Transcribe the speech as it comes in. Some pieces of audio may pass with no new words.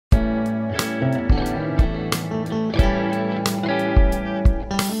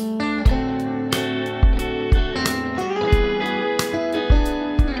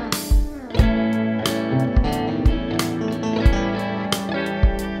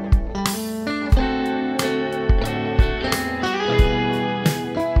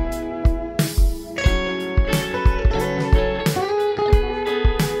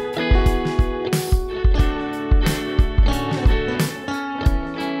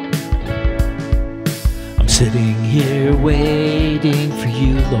Sitting here waiting for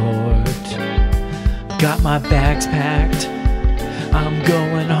you, Lord. Got my bags packed, I'm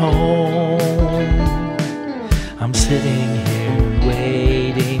going home. I'm sitting here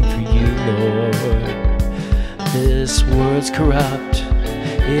waiting for you, Lord. This world's corrupt,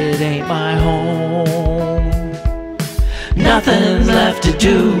 it ain't my home. Nothing's left to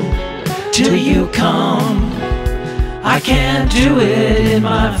do till you come. I can't do it in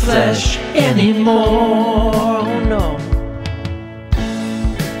my flesh anymore, oh no.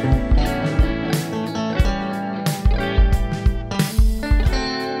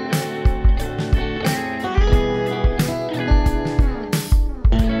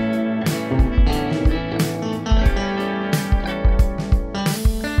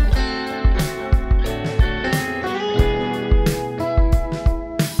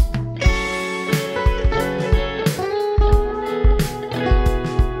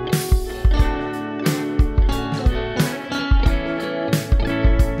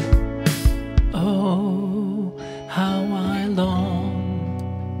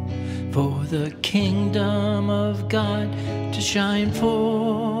 For the kingdom of God to shine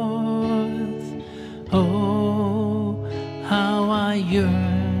forth. Oh, how I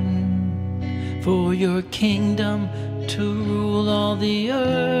yearn for your kingdom to rule all the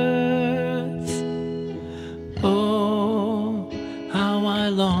earth. Oh, how I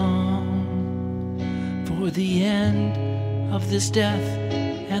long for the end of this death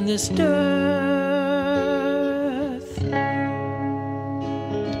and this dearth.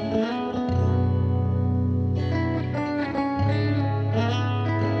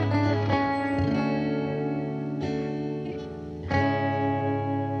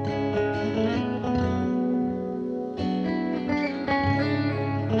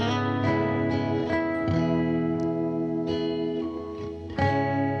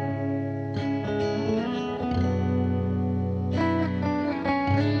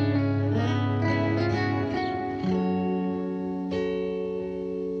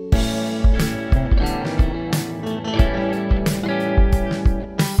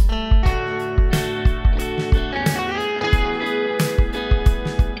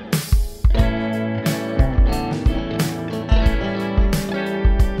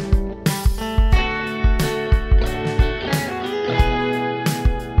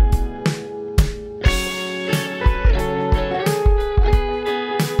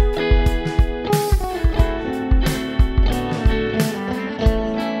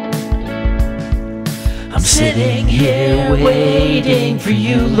 I'm sitting here waiting for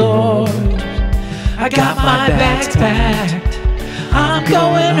you, Lord. I got my bags packed, I'm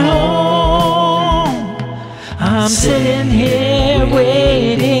going home. I'm sitting here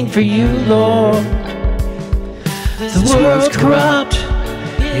waiting for you, Lord. The world's corrupt,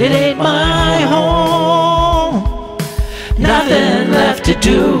 it ain't my home. Nothing left to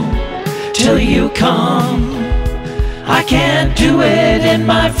do till you come. I can't do it in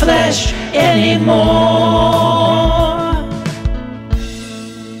my flesh anymore.